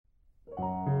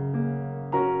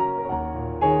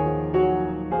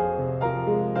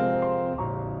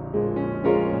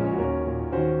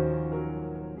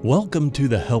Welcome to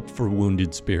the Help for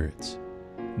Wounded Spirits.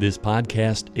 This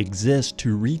podcast exists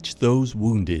to reach those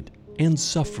wounded and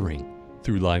suffering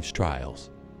through life's trials.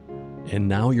 And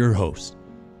now your hosts,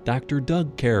 Dr.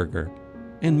 Doug Carragher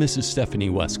and Mrs. Stephanie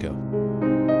Wesco.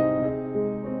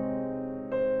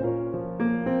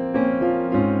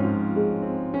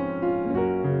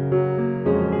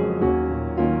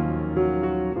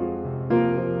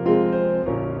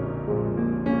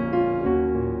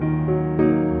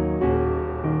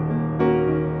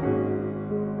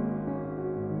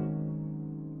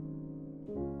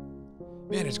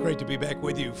 Man, it's great to be back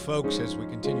with you folks as we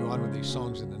continue on with these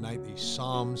songs in the night, these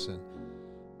Psalms. And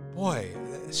boy,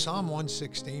 Psalm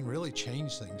 117 really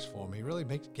changed things for me, really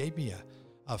gave me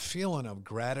a feeling of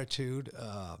gratitude,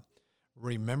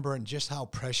 remembering just how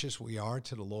precious we are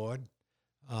to the Lord,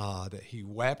 that he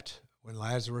wept when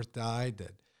Lazarus died,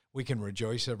 that we can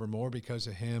rejoice evermore because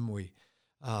of him.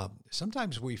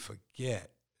 Sometimes we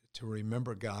forget to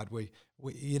remember God. We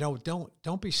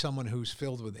don't be someone who's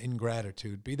filled with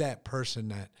ingratitude. Be that person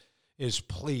that is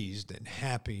pleased and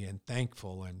happy and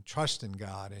thankful and trusting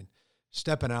God and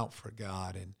stepping out for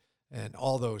God and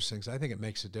all those things. I think it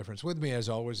makes a difference. With me, as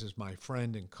always, is my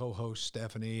friend and co-host,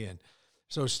 Stephanie. And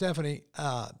so, Stephanie,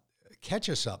 catch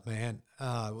us up, man.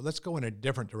 Let's go in a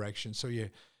different direction. So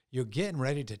you're getting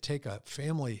ready to take a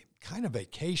family kind of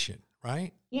vacation,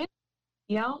 right? Yeah.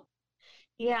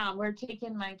 Yeah, we're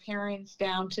taking my parents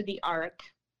down to the Ark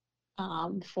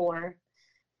for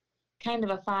kind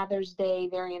of a Father's Day,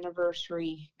 their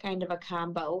anniversary, kind of a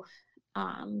combo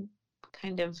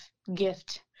kind of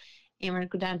gift. And we're going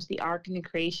to go down to the Ark in the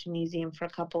Creation Museum for a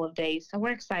couple of days. So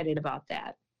we're excited about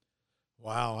that.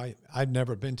 Wow, I've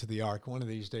never been to the Ark. One of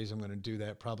these days I'm going to do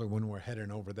that, probably when we're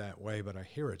heading over that way. But I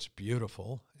hear it's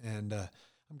beautiful. And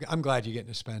I'm glad you're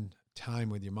getting to spend time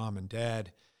with your mom and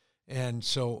dad. And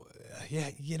so,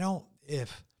 if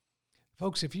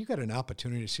you got an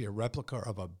opportunity to see a replica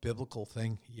of a biblical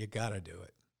thing, you got to do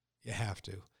it. You have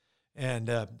to.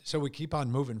 And so we keep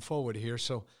on moving forward here.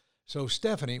 So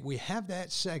Stephanie, we have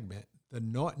that segment, the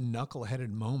Norton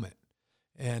knuckleheaded moment.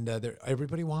 And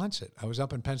everybody wants it. I was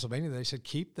up in Pennsylvania. They said,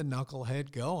 keep the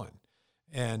knucklehead going.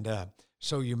 And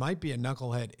so you might be a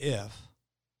knucklehead if.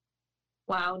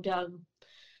 Wow, Doug.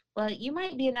 Well, you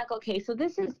might be a knuckle case. So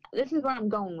this is where I'm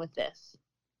going with this.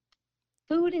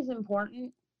 Food is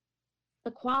important.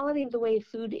 The quality of the way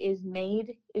food is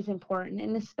made is important,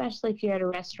 and especially if you're at a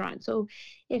restaurant. So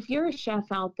if you're a chef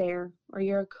out there or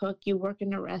you're a cook, you work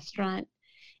in a restaurant,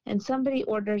 and somebody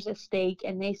orders a steak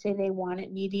and they say they want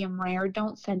it medium rare,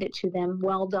 don't send it to them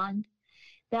well done.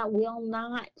 That will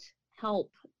not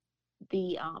help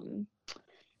the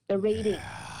rating.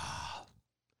 Yeah.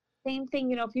 Same thing,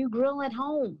 if you grill at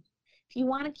home, if you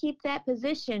want to keep that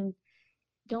position,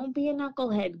 don't be a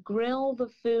knucklehead. Grill the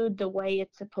food the way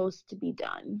it's supposed to be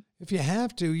done. If you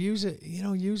have to, use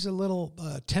a little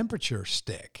temperature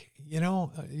stick.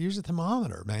 Use a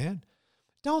thermometer, man.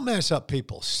 Don't mess up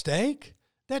people's steak.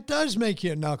 That does make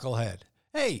you a knucklehead.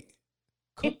 Hey,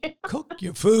 cook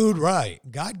your food right.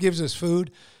 God gives us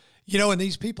food. And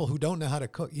these people who don't know how to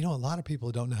cook, a lot of people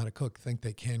who don't know how to cook think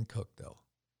they can cook, though.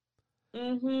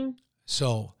 Mm-hmm.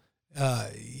 So,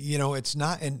 it's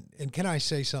not, and can I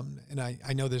say something? And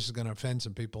I know this is going to offend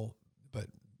some people, but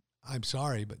I'm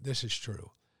sorry, but this is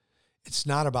true. It's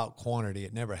not about quantity.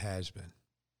 It never has been.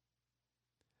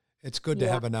 It's good to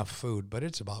have enough food, but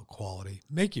it's about quality.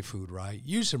 Make your food right.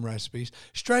 Use some recipes.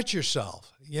 Stretch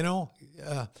yourself,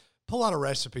 pull out a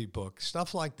recipe book,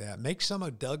 stuff like that. Make some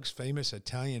of Doug's famous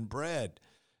Italian bread,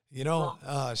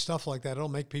 stuff like that. It'll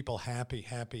make people happy.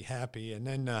 And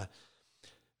then,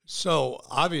 so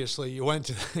obviously you went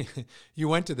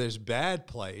to this bad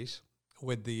place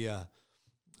with the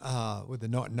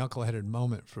knuckleheaded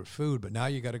moment for food, but now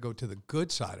you got to go to the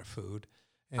good side of food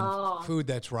and food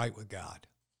that's right with God.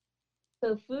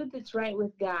 So food that's right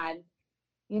with God.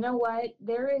 You know what?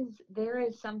 There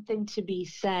is something to be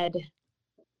said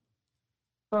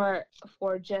for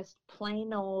just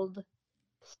plain old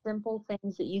simple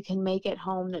things that you can make at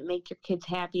home that make your kids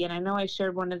happy. And I know I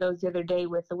shared one of those the other day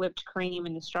with the whipped cream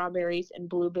and the strawberries and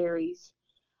blueberries,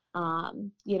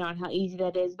 and how easy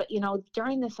that is. But,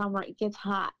 during the summer, it gets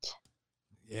hot.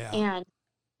 Yeah.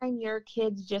 And your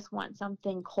kids just want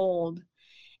something cold.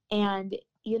 And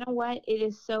you know what? It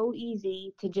is so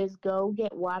easy to just go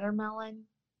get watermelon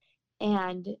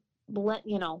and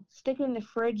stick it in the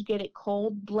fridge, get it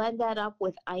cold, blend that up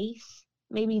with ice.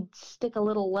 Maybe stick a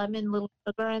little lemon, little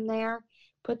sugar in there,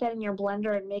 put that in your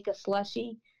blender and make a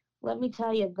slushie. Let me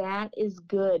tell you, that is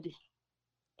good.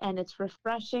 And it's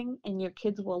refreshing, and your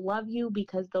kids will love you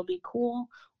because they'll be cool.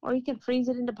 Or you can freeze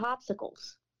it into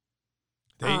popsicles.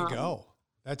 There you go.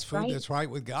 That's food right? that's right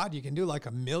with God. You can do like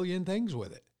a million things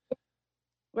with it.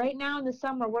 Right now in the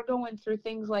summer, we're going through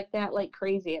things like that like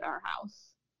crazy at our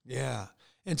house. Yeah.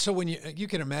 And so when you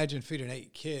can imagine feeding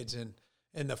 8 kids, and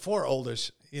the 4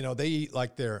 oldest, they eat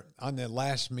like they're on their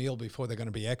last meal before they're going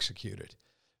to be executed.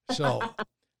 So,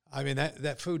 I mean,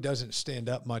 that food doesn't stand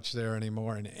up much there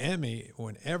anymore. And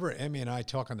whenever Emmy and I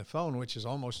talk on the phone, which is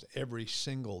almost every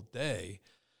single day,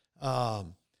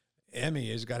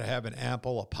 Emmy has got to have an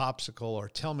apple, a popsicle, or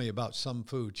tell me about some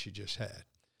food she just had.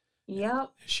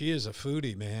 Yep. She is a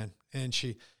foodie, man. And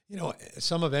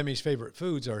some of Emmy's favorite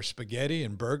foods are spaghetti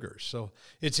and burgers. So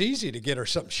it's easy to get her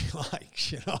something she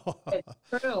likes,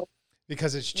 It's true.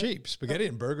 because it's cheap. Spaghetti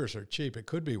and burgers are cheap. It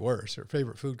could be worse. Her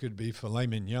favorite food could be filet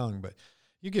mignon, but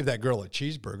you give that girl a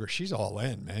cheeseburger, she's all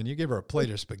in, man. You give her a plate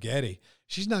of spaghetti,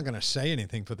 she's not going to say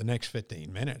anything for the next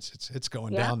 15 minutes. It's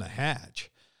going down the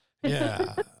hatch.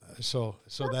 Yeah. So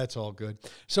that's all good.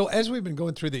 So as we've been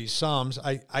going through these Psalms,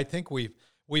 I think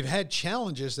we've had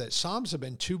challenges that Psalms have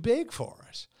been too big for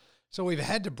us. So we've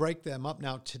had to break them up.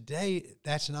 Now today,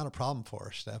 that's not a problem for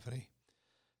us, Stephanie.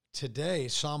 Today,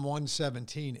 Psalm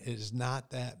 117 is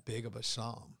not that big of a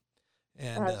psalm.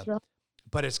 And Right.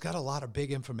 but it's got a lot of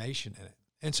big information in it.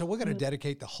 And so we're going to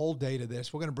dedicate the whole day to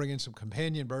this. We're going to bring in some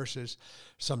companion verses,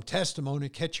 some testimony,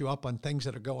 catch you up on things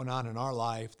that are going on in our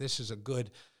life. This is a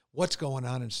good what's going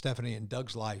on in Stephanie and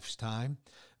Doug's lifetime.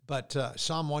 But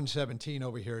Psalm 117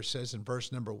 over here says in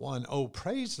verse number 1, "Oh,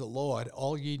 praise the Lord,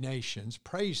 all ye nations.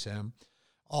 Praise him,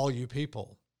 all you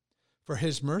people. For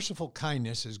his merciful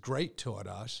kindness is great toward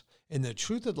us, and the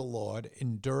truth of the Lord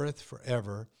endureth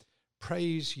forever.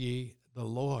 Praise ye the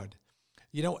Lord."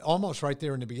 Almost right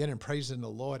there in the beginning, praising the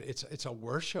Lord, it's a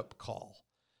worship call.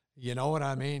 You know what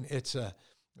I mean?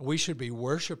 We should be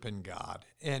worshiping God.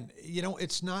 And,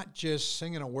 it's not just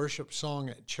singing a worship song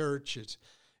at church.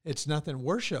 It's nothing.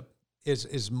 Worship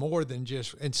is more than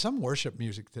just, and some worship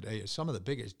music today is some of the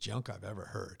biggest junk I've ever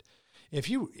heard.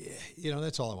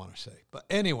 That's all I want to say. But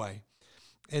anyway,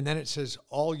 and then it says,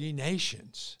 all ye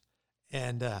nations.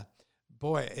 And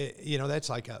that's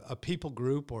like a people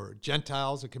group or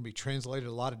Gentiles. It can be translated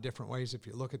a lot of different ways if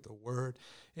you look at the word.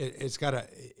 It's got a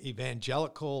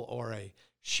evangelical or a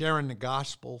sharing the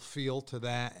gospel feel to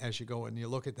that as you go and you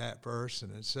look at that verse,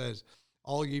 and it says,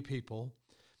 all ye people.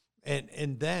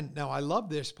 And then, now I love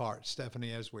this part,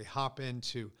 Stephanie, as we hop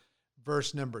into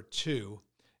verse number 2,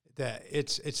 that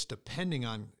it's depending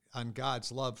on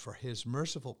God's love, for his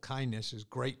merciful kindness is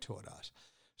great toward us.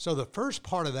 So the first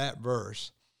part of that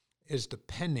verse is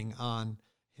depending on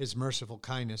his merciful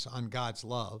kindness, on God's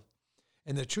love.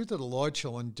 And the truth of the Lord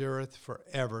shall endureth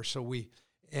forever. So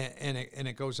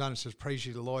it goes on, it says, praise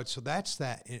ye the Lord. So that's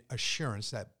that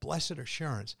assurance, that blessed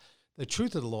assurance. The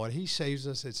truth of the Lord, he saves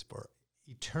us. It's for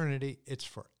eternity. It's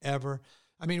forever.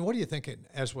 I mean, what are you thinking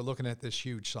as we're looking at this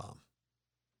huge psalm?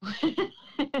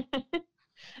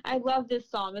 I love this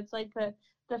psalm. It's like the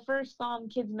first psalm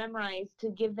kids memorize to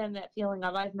give them that feeling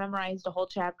of, I've memorized a whole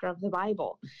chapter of the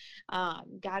Bible.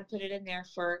 God put it in there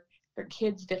for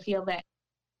kids to feel that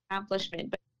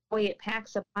accomplishment. But boy, it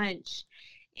packs a punch,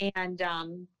 and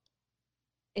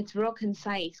it's real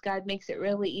concise. God makes it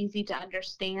really easy to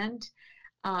understand.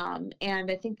 And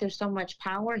I think there's so much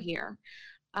power here.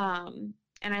 And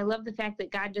I love the fact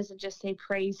that God doesn't just say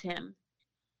praise him.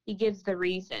 He gives the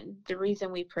reason. The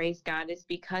reason we praise God is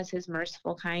because his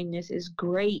merciful kindness is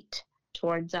great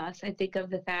towards us. I think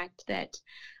of the fact that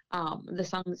the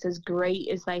song that says, great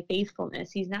is thy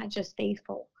faithfulness. He's not just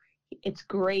faithful. It's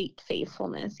great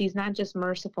faithfulness. He's not just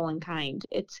merciful and kind.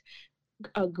 It's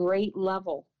a great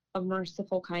level of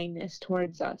merciful kindness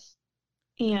towards us.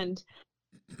 And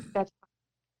that's...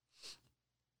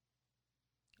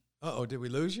 Uh-oh, did we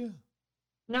lose you?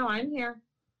 No, I'm here.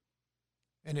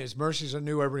 And his mercies are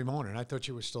new every morning. I thought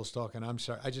you were still talking. I'm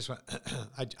sorry. I just went,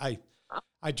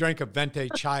 I drank a venti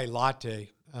chai latte,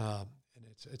 and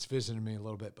it's visiting me a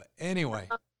little bit. But anyway,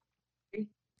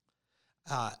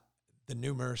 the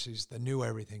new mercies, the new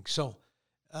everything. So,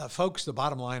 folks, the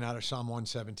bottom line out of Psalm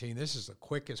 117, this is the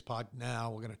quickest pod. Now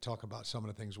we're going to talk about some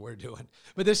of the things we're doing.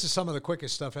 But this is some of the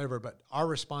quickest stuff ever. But our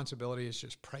responsibility is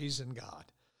just praising God.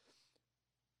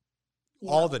 Yeah.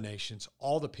 All the nations,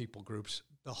 all the people groups,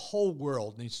 the whole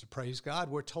world needs to praise God.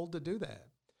 We're told to do that.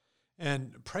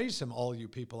 And praise him, all you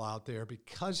people out there,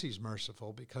 because he's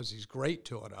merciful, because he's great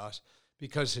toward us,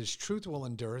 because his truth will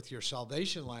endureth. Your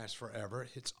salvation lasts forever.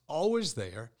 It's always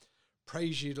there.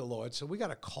 Praise ye the Lord. So we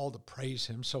got a call to praise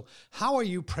him. So how are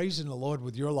you praising the Lord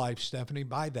with your life, Stephanie?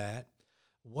 By that,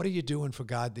 what are you doing for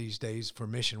God these days for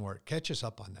mission work? Catch us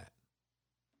up on that.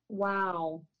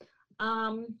 Wow.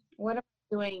 What am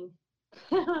I doing?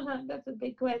 That's a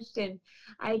big question.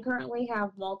 I currently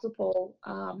have multiple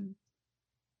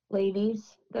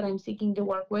ladies that I'm seeking to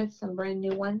work with, some brand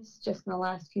new ones just in the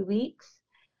last few weeks.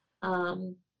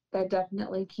 Um, that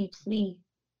definitely keeps me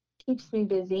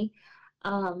busy.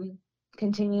 Um,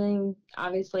 Continuing,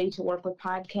 obviously, to work with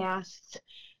podcasts,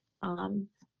 um,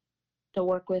 to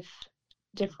work with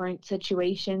different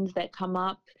situations that come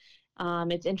up.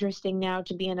 It's interesting now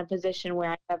to be in a position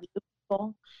where I have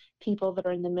people that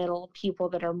are in the middle, people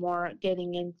that are more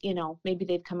getting in, maybe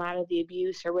they've come out of the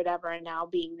abuse or whatever, and now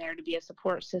being there to be a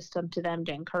support system to them,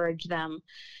 to encourage them.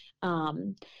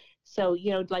 Um, so,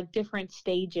 like different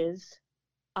stages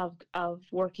of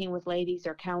working with ladies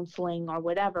or counseling or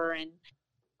whatever. And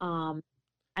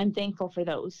I'm thankful for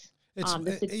those. It's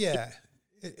yeah,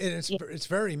 Yeah, it's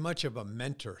very much of a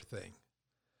mentor thing.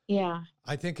 yeah,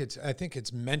 I think it's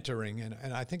mentoring,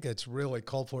 and I think it's really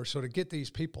called for. So to get these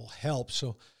people help,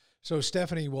 so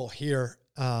Stephanie will hear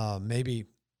maybe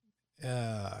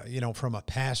from a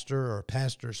pastor or a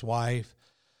pastor's wife.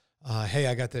 Hey,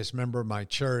 I got this member of my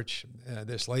church.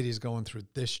 This lady's going through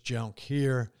this junk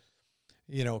here.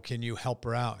 Can you help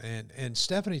her out? And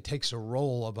Stephanie takes a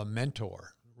role of a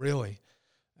mentor, really,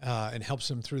 and helps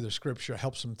them through the scripture,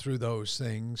 helps them through those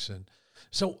things. And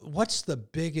so what's the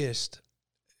biggest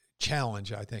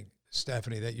challenge, I think,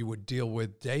 Stephanie, that you would deal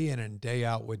with day in and day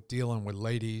out with dealing with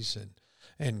ladies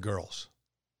and girls?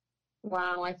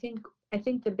 wow. I think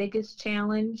the biggest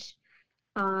challenge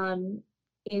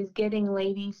is getting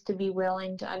ladies to be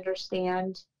willing to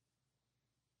understand,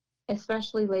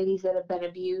 especially ladies that have been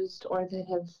abused or that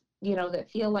have,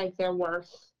 that feel like their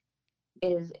worth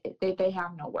is they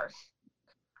have no worth.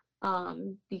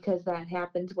 Because that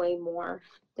happens way more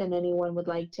than anyone would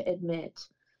like to admit.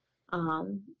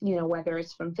 Whether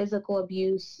it's from physical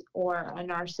abuse or a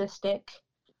narcissistic,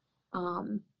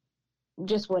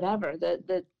 just whatever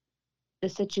the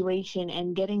situation,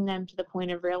 and getting them to the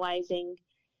point of realizing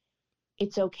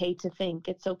it's okay to think,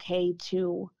 it's okay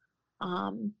to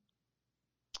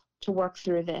work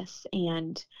through this.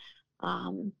 And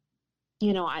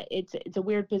it's a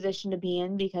weird position to be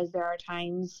in, because there are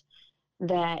times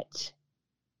that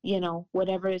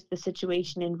whatever is the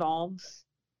situation involves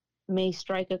may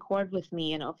strike a chord with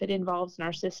me. If it involves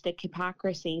narcissistic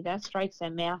hypocrisy, that strikes a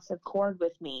massive chord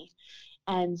with me.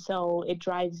 And so it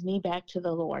drives me back to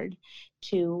the Lord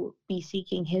to be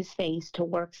seeking his face, to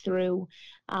work through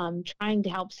trying to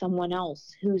help someone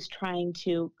else who's trying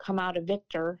to come out a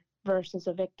victor versus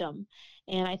a victim.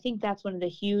 And I think that's one of the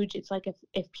huge, it's like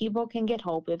if people can get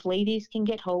hope, if ladies can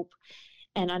get hope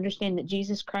and understand that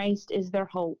Jesus Christ is their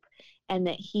hope and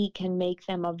that he can make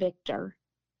them a victor,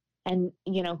 and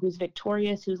who's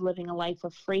victorious, who's living a life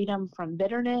of freedom from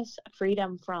bitterness,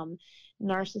 freedom from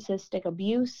narcissistic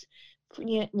abuse.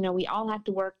 We all have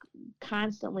to work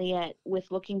constantly with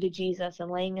looking to Jesus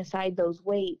and laying aside those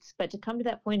weights, but to come to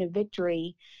that point of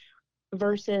victory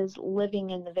versus living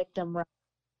in the victim role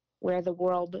where the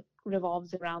world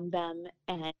revolves around them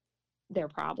and their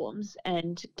problems,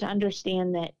 and to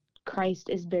understand that Christ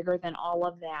is bigger than all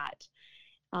of that.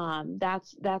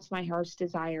 That's my heart's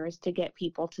desire, is to get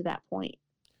people to that point.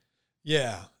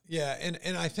 Yeah.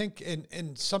 And I think,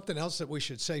 and something else that we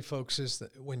should say, folks, is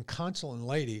that when counseling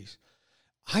ladies,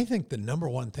 I think the number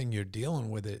one thing you're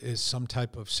dealing with is some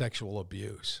type of sexual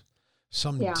abuse,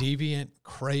 some deviant,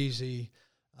 crazy,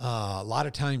 a lot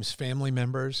of times family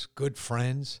members, good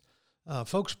friends.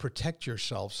 Folks, protect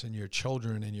yourselves and your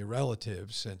children and your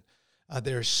relatives. And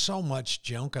there's so much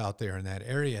junk out there in that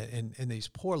area. And these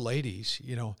poor ladies,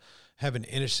 have an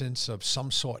innocence of some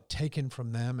sort taken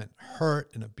from them and hurt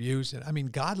and abused. And I mean,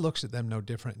 God looks at them no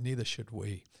different, neither should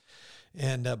we.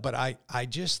 And but I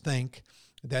just think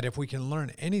that if we can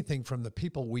learn anything from the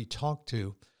people we talk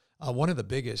to, one of the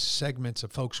biggest segments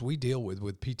of folks we deal with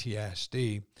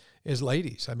PTSD is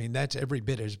ladies. I mean, that's every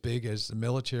bit as big as the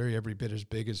military, every bit as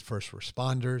big as first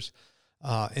responders.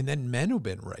 And then men who've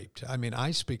been raped. I mean,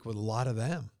 I speak with a lot of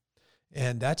them,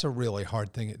 and that's a really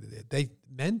hard thing.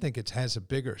 Men think it has a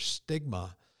bigger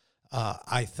stigma,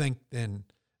 I think,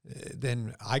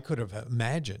 than I could have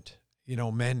imagined.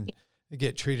 Men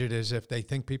get treated as if they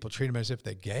think people treat them as if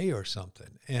they're gay or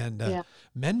something, and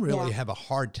men really have a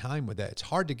hard time with that. It's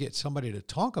hard to get somebody to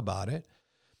talk about it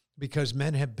because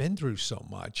men have been through so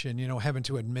much, and having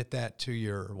to admit that to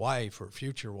your wife or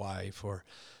future wife or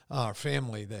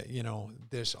family that,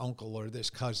 this uncle or this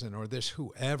cousin or this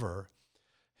whoever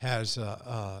has,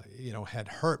 had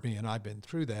hurt me, and I've been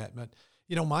through that. But,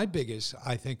 my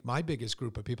biggest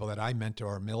group of people that I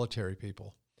mentor are military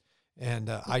people. And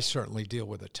I certainly deal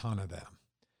with a ton of them.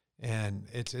 And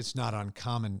it's not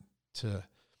uncommon to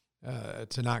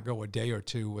not go a day or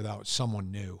two without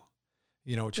someone new.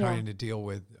 trying to deal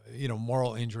with,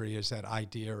 moral injury is that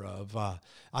idea of,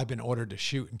 I've been ordered to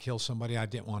shoot and kill somebody. I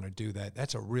didn't want to do that.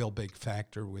 That's a real big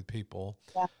factor with people.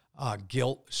 Yeah.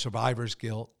 Guilt, survivor's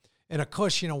guilt. And of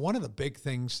course, one of the big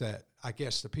things that I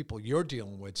guess the people you're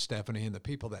dealing with, Stephanie, and the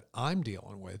people that I'm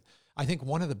dealing with, I think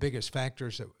one of the biggest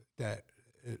factors that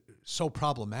is so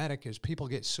problematic is people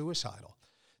get suicidal.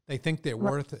 They think they're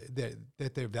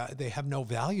that they have no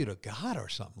value to God or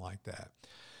something like that.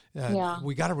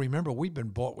 We got to remember we've been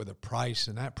bought with a price,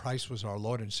 and that price was our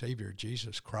Lord and Savior,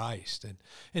 Jesus Christ.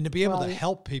 And to be able to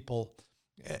help people,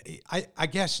 I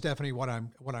guess, Stephanie, what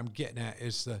I'm getting at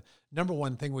is the number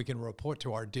one thing we can report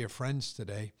to our dear friends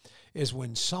today is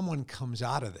when someone comes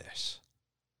out of this,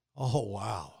 oh,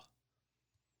 wow.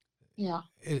 Yeah.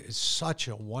 It is such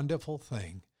a wonderful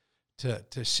thing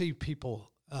to see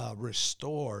people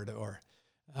restored or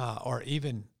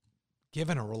even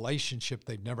given a relationship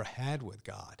they've never had with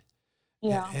God.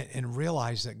 Yeah. And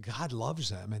realize that God loves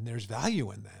them and there's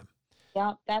value in them.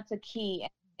 Yeah, that's a key.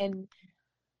 And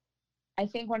I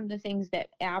think one of the things that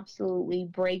absolutely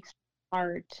breaks my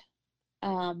heart,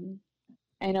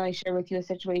 I know I share with you a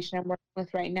situation I'm working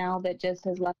with right now that just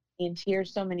has left me in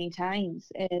tears so many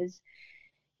times, is,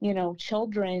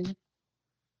 children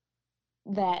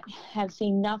that have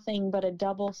seen nothing but a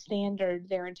double standard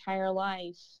their entire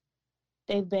life.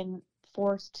 They've been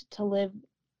forced to live,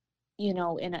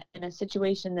 in a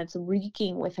situation that's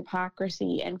reeking with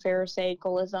hypocrisy and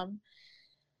Pharisaicalism,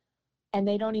 and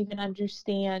they don't even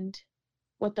understand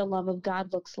what the love of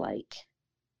God looks like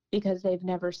because they've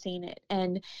never seen it.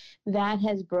 And that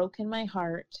has broken my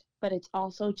heart, but it's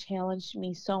also challenged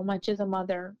me so much as a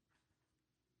mother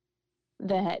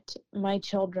that my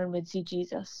children would see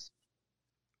Jesus.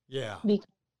 Yeah. Because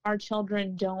our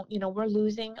children don't, we're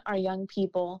losing our young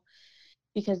people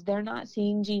because they're not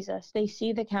seeing Jesus. They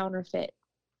see the counterfeit.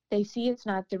 They see it's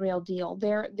not the real deal.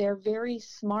 They're very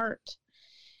smart.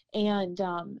 And,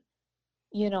 I'm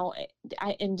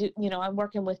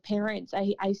working with parents.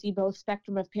 I see both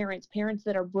spectrum of parents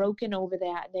that are broken over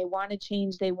that. And they want to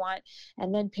change.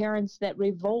 And then parents that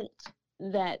revolt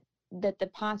that the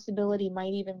possibility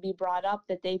might even be brought up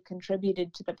that they've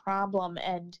contributed to the problem.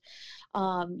 And,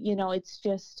 it's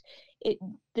just,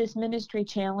 this ministry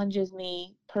challenges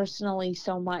me personally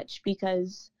so much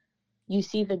because you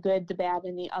see the good, the bad,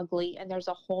 and the ugly, and there's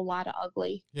a whole lot of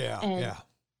ugly. Yeah. And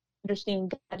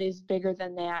understand God is bigger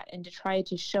than that, and to try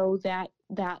to show that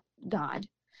God,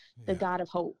 the God of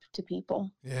hope, to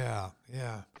people. Yeah.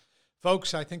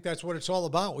 Folks, I think that's what it's all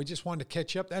about. We just wanted to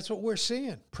catch up. That's what we're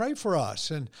seeing. Pray for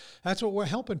us, and that's what we're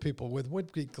helping people with.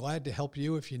 We'd be glad to help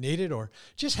you if you need it, or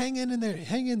just hang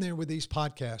in there with these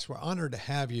podcasts. We're honored to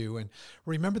have you, and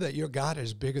remember that your God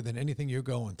is bigger than anything you're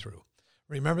going through.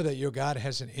 Remember that your God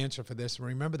has an answer for this.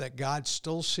 Remember that God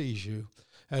still sees you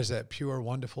as that pure,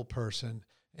 wonderful person,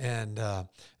 and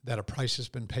that a price has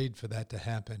been paid for that to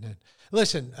happen. And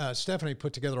listen, Stephanie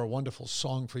put together a wonderful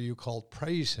song for you called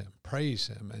Praise Him, Praise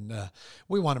Him. And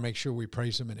we want to make sure we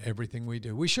praise Him in everything we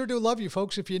do. We sure do love you,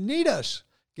 folks. If you need us,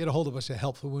 get a hold of us at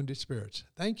Help for Wounded Spirits.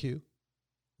 Thank you.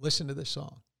 Listen to this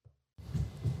song.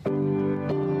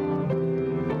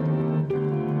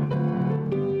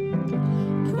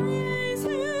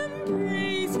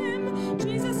 Praise Him,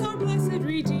 Jesus our blessed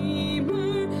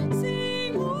Redeemer.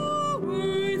 Sing, oh,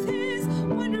 worth His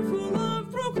wonderful love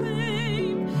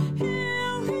proclaim.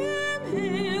 Hail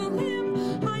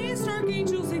Him, highest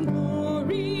archangels in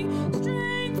glory.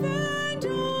 Strength and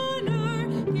honor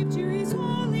give to His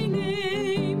holy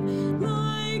name.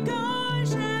 Like a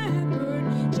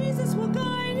shepherd, Jesus will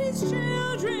guide His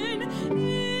children.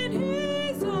 In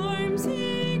His arms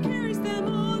He carries them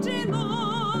all day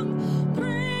long.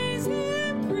 Praise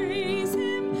Him,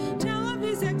 tell of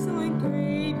His excellent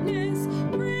greatness.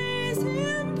 Praise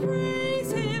Him,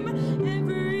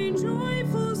 ever in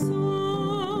joyful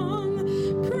song.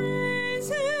 Praise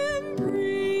Him,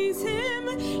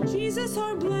 Jesus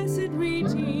our blessed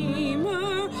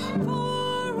Redeemer.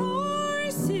 For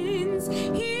our sins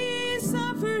He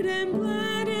suffered and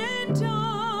bled and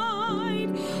died.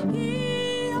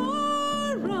 He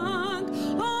our rock,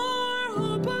 our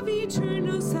hope of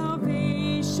eternal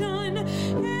salvation.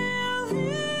 Hail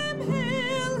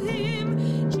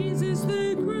Him, Jesus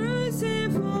the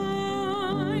crucified.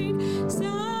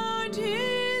 Sound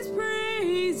His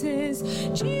praises,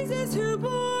 Jesus who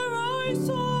bore our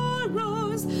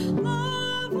sorrows.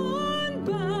 Love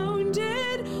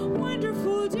unbounded,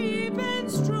 wonderful, deep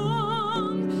and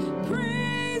strong.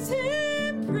 Praise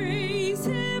Him,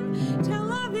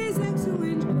 tell of His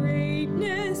excellent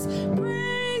greatness.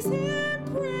 Praise Him,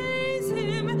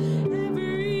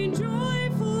 ever in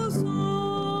joyful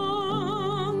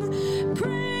song.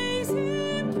 Praise Him.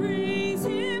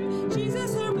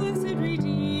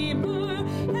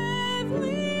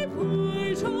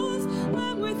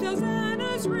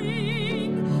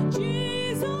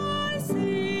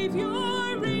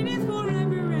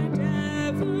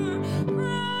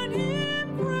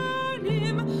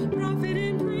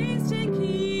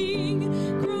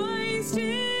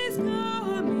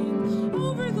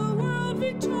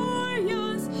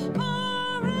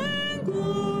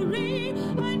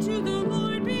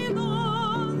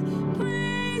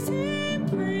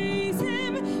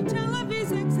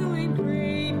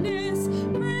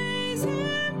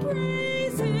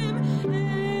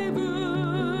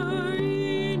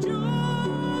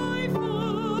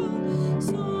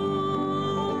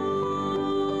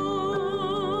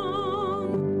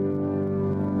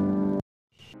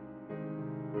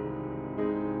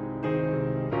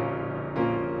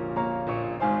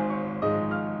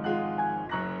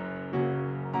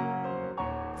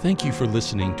 Thank you for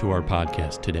listening to our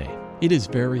podcast today. It is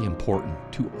very important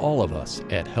to all of us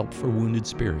at Help for Wounded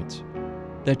Spirits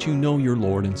that you know your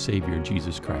Lord and Savior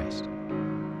Jesus Christ.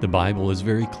 The Bible is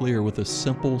very clear with a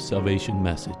simple salvation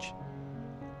message.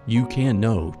 You can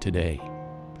know today.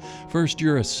 First,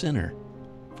 you're a sinner,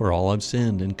 for all have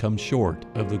sinned and come short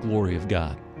of the glory of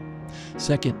God.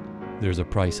 Second, there's a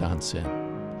price on sin,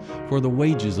 for the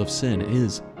wages of sin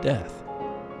is death.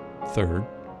 Third,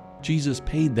 Jesus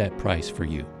paid that price for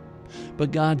you.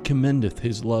 But God commendeth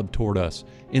his love toward us,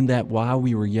 in that while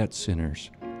we were yet sinners,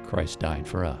 Christ died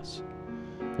for us.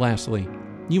 Lastly,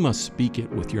 you must speak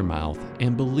it with your mouth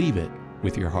and believe it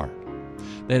with your heart,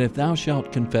 that if thou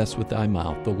shalt confess with thy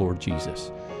mouth the Lord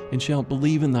Jesus, and shalt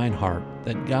believe in thine heart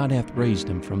that God hath raised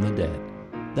him from the dead,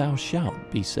 thou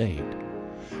shalt be saved.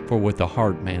 For with the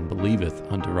heart man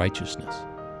believeth unto righteousness,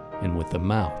 and with the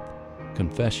mouth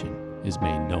confession is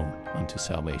made known unto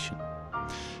salvation.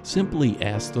 Simply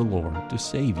ask the Lord to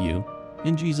save you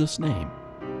in Jesus' name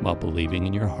while believing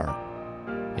in your heart,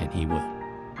 and he will.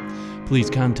 Please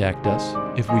contact us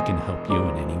if we can help you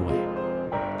in any way.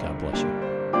 God bless you.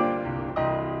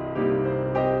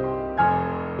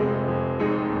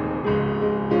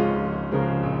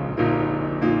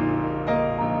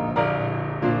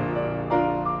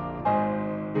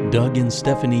 Doug and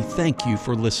Stephanie, thank you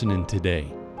for listening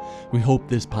today. We hope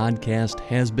this podcast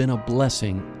has been a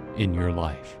blessing in your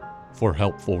life. For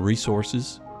helpful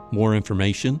resources, more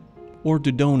information, or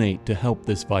to donate to help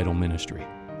this vital ministry,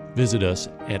 visit us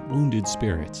at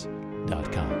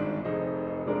woundedspirits.com.